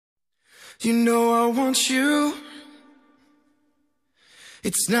You know I want you.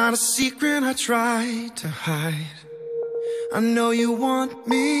 It's not a secret I try to hide. I know you want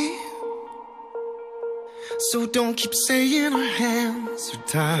me, so don't keep saying our hands are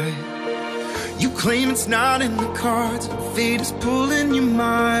tied. You claim it's not in the cards, and fate is pulling you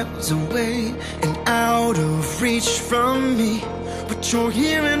miles away and out of reach from me. But you're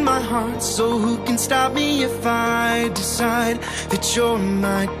here in my heart, so who can stop me if I decide that you're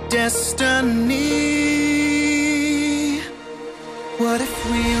my destiny? What if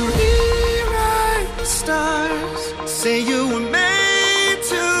we rewrite the stars? Say you were made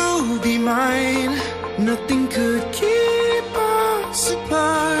to be mine. Nothing could keep us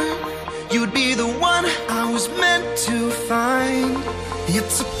apart. You'd be the one I was meant to find.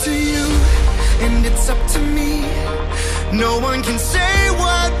 It's up to you, and it's up to me. No one can say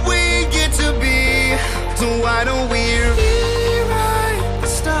what we get to be. So why don't we rewrite the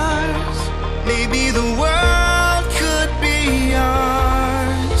stars? Maybe the world could be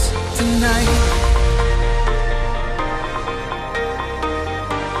ours tonight.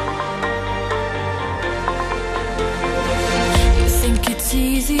 You think it's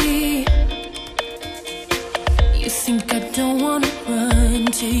easy. You think I don't wanna run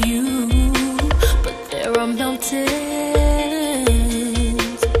to you, but there are mountains,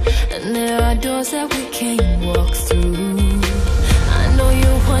 and there are doors that we can't walk through. I know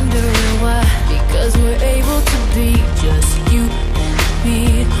you're wondering why, because we're able to be just you and me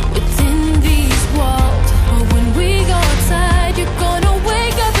within these walls. But when we go outside, you're gonna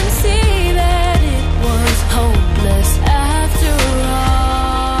wake up and see that it was hopeless after all.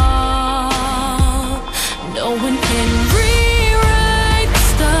 No one can rewrite the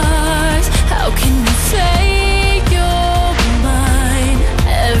stars. How can you take your mind?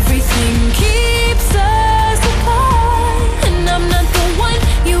 Everything keeps us apart, and I'm not the one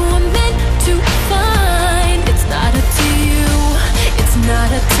you were meant to find. It's not up to you, it's not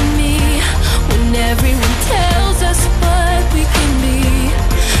up to me, when everyone tells us what we can be.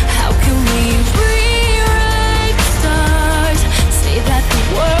 How can we rewrite the stars? Say that the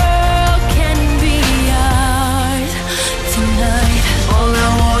world can be ours tonight. All I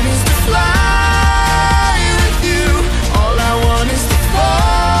want is to fly with you. All I want is to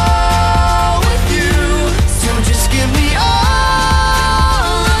fall with you. So just give me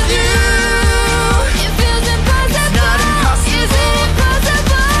all of you. It feels impossible. It's not impossible. Is it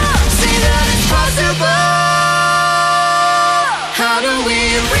impossible? Say that it's possible. How do we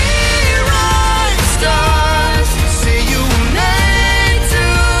rewrite the stars? Say you were made to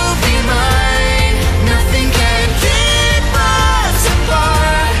be mine. Nothing can keep us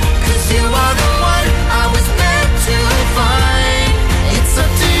apart, 'cause you are the one I was meant to find. It's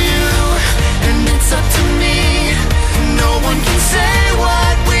up to you, and it's up to me. No one can say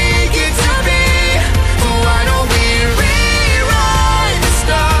what we get to be. Why don't we rewrite the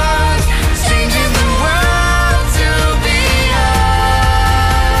stars? Changing the world to be ours.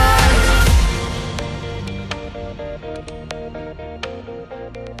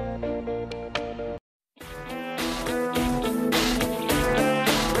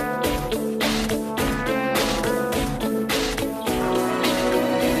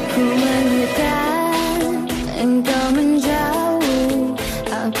 Ku mendekat, engkau menjauh.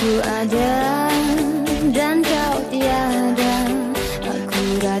 Aku ada dan kau tiada. Aku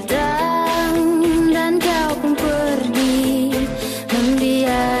datang dan kau pun pergi,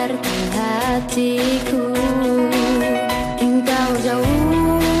 membiarkan hatiku. Engkau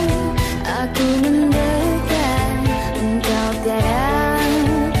jauh, aku mendekat. Engkau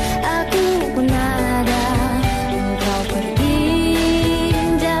tiada, aku pun ada. Engkau pergi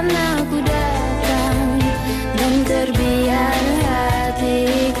dan aku datang, dan terbiar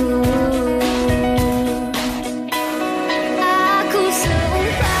hatiku. Aku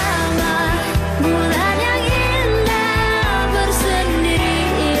seumpama bulan yang indah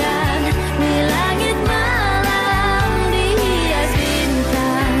bersendirian di langit malam dihias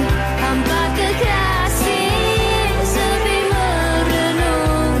bintang, tanpa kekasih sepi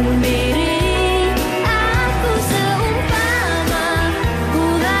merenung diri. Aku seumpama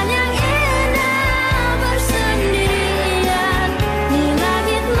bulan yang indah bersendirian di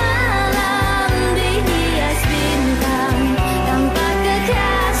langit malam dihias bintang, tanpa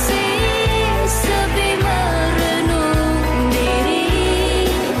kekasih sepi merenung diri.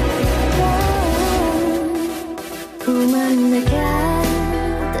 Ku mendekat,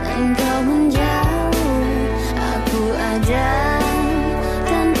 engkau menjauh. Aku ada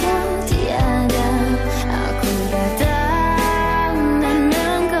dan kau tiada. Aku datang dan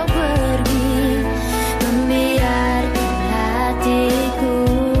engkau pergi, membiarkan hatiku.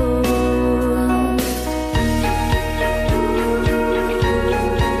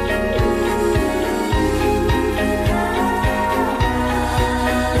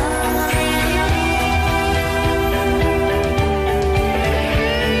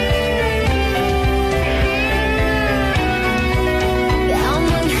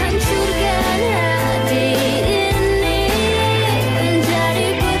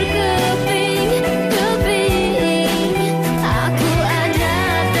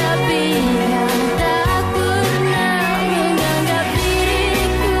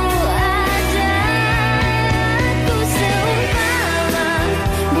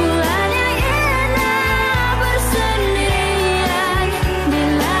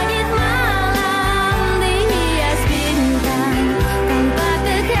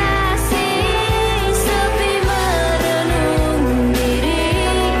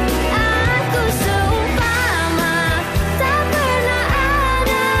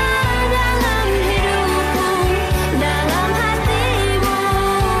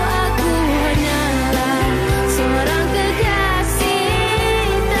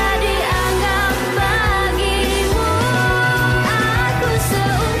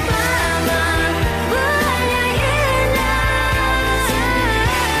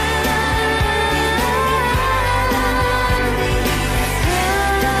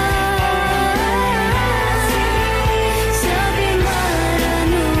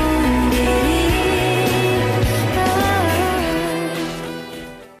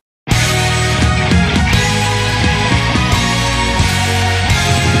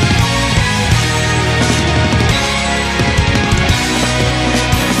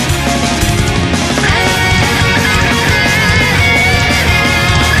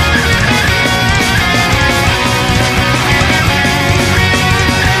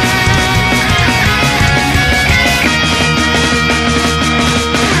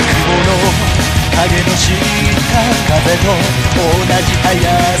 した風と同じ速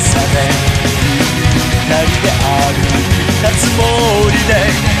さで二人で歩いたつもりで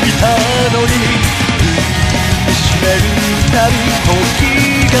いたのに、抱きしめるたび時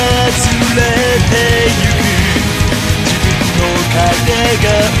がずれてゆく、自分の影が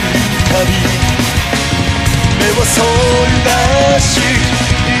浮かび目をそらし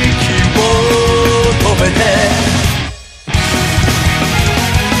息を止めて、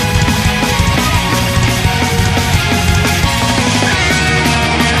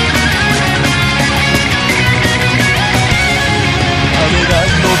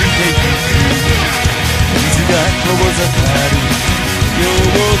水が遠ざかるよ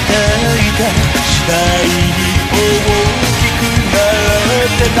うたいた次第に大きくな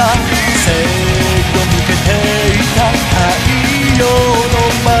ってた、背を向けていた太陽の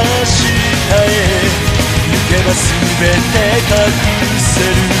真下へ行けば全て隠せ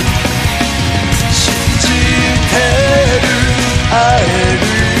る、信じてる会える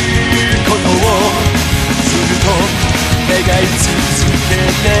ことをずっと願い続け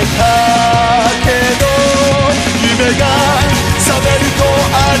てたけど、夢が覚めると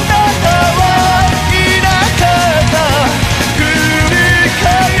あなたはいなかった、繰り返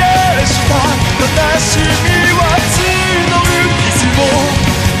した悲しみは募る傷を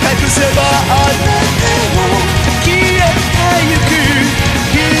隠せばあなたも消えてゆく、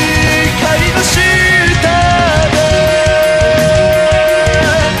光の下で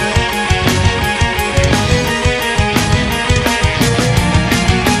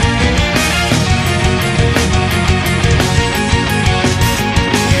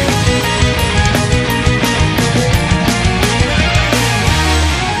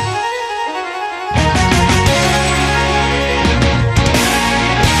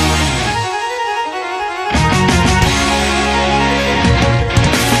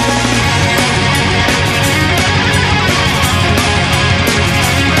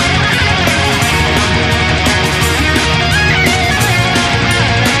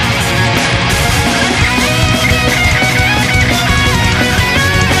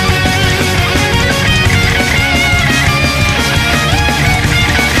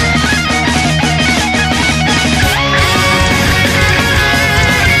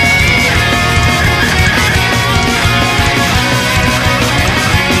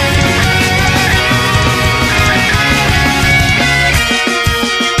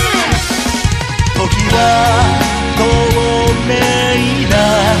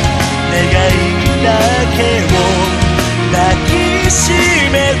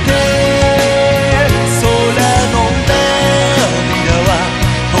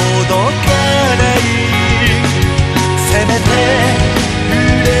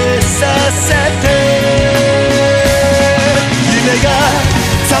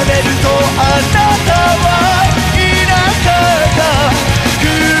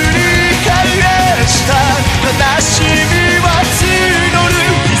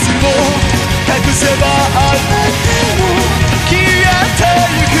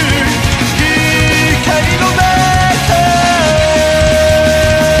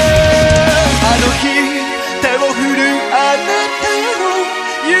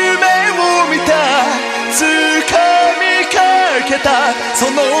そ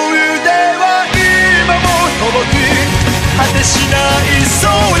の腕は今も届く、果てしない空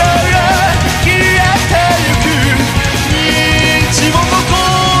が消え